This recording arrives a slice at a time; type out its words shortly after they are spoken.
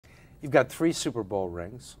You've got 3 Super Bowl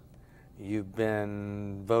rings. You've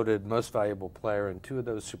been voted most valuable player in 2 of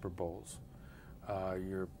those Super Bowls.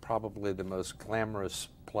 You're probably the most glamorous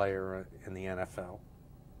player in the NFL.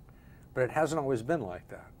 But it hasn't always been like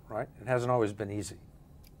that, right? It hasn't always been easy.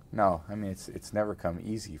 No, I mean, it's never come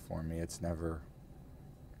easy for me. It's never,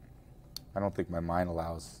 I don't think my mind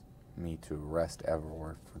allows me to rest ever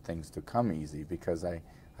or for things to come easy, because I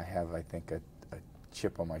have, I think, a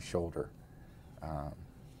chip on my shoulder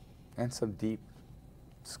and some deep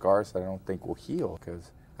scars that I don't think will heal,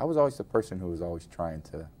 because I was always the person who was always trying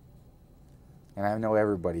to, and I know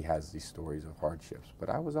everybody has these stories of hardships, but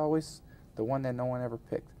I was always the one that no one ever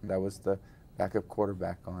picked. That was the backup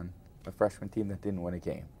quarterback on a freshman team that didn't win a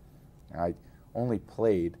game. I only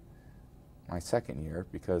played my second year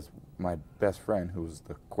because my best friend, who was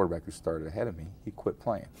the quarterback who started ahead of me, he quit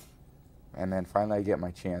playing. And then finally I get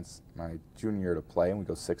my chance my junior year to play, and we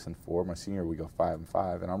go 6-4. My senior year we go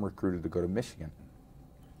 5-5, and I'm recruited to go to Michigan.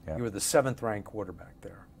 Yep. You were the 7th ranked quarterback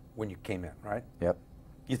there when you came in, right? Yep.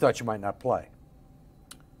 You thought you might not play.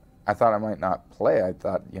 I thought I might not play. I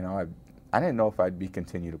thought, you know, I didn't know if I'd be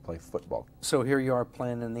continue to play football. So here you are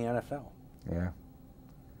playing in the NFL. Yeah.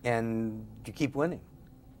 And you keep winning.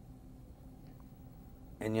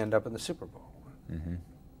 And you end up in the Super Bowl. Mm-hmm.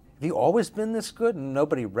 Have you always been this good and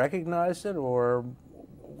nobody recognized it, or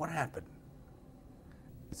what happened?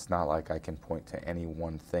 It's not like I can point to any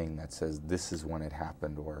one thing that says this is when it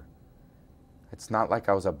happened, or it's not like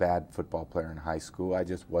I was a bad football player in high school. I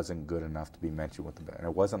just wasn't good enough to be mentioned with the best. And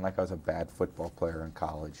it wasn't like I was a bad football player in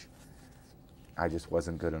college. I just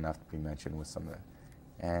wasn't good enough to be mentioned with some of that.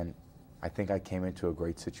 And I think I came into a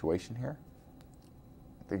great situation here.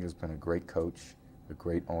 I think it's been a great coach, a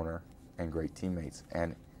great owner, and great teammates.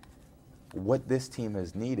 And what this team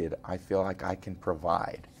has needed, I feel like I can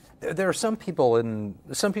provide. There are some people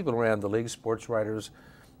around the league, sports writers,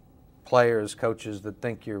 players, coaches, that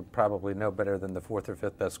think you're probably no better than the 4th or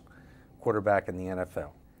 5th best quarterback in the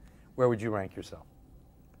NFL. Where would you rank yourself?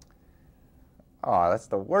 Oh, that's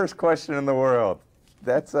the worst question in the world.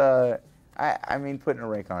 That's, I mean, putting a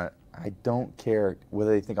rank on it, I don't care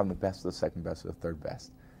whether they think I'm the best or the 2nd best or the 3rd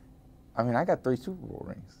best. I mean, I got 3 Super Bowl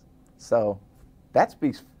rings. So that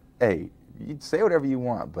speaks, hey, you say whatever you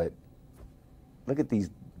want, but look at these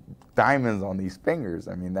diamonds on these fingers.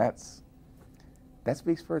 I mean, that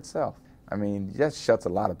speaks for itself. I mean, it just shuts a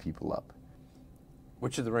lot of people up.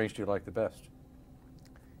 Which of the rings do you like the best?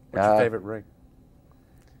 What's your favorite ring?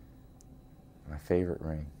 My favorite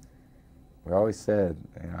ring. We always said,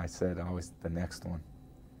 and I said always the next one.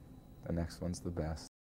 The next one's the best.